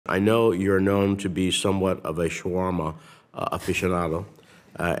I know you're known to be somewhat of a shawarma aficionado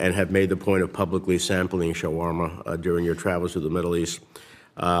and have made the point of publicly sampling shawarma during your travels to the Middle East.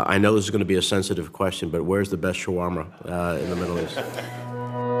 I know this is going to be a sensitive question, but where's the best shawarma in the Middle East?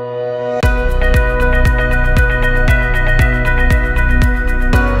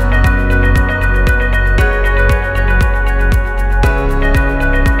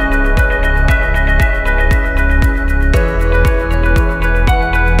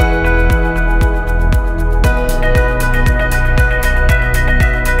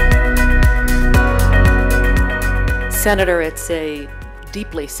 Senator, it's a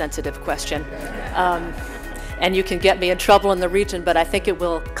deeply sensitive question, and you can get me in trouble in the region, but I think it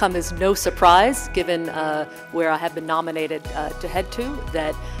will come as no surprise, given where I have been nominated to head to,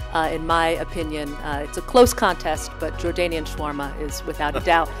 that in my opinion, it's a close contest, but Jordanian shawarma is without a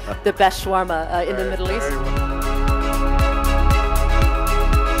doubt the best shawarma in the Middle East.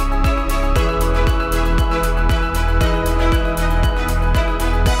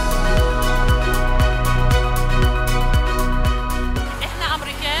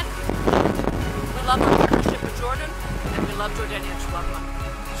 We love our partnership with Jordan, and we love Jordanian shawarma.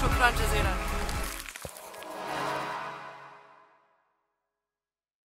 شكرا جزيلا.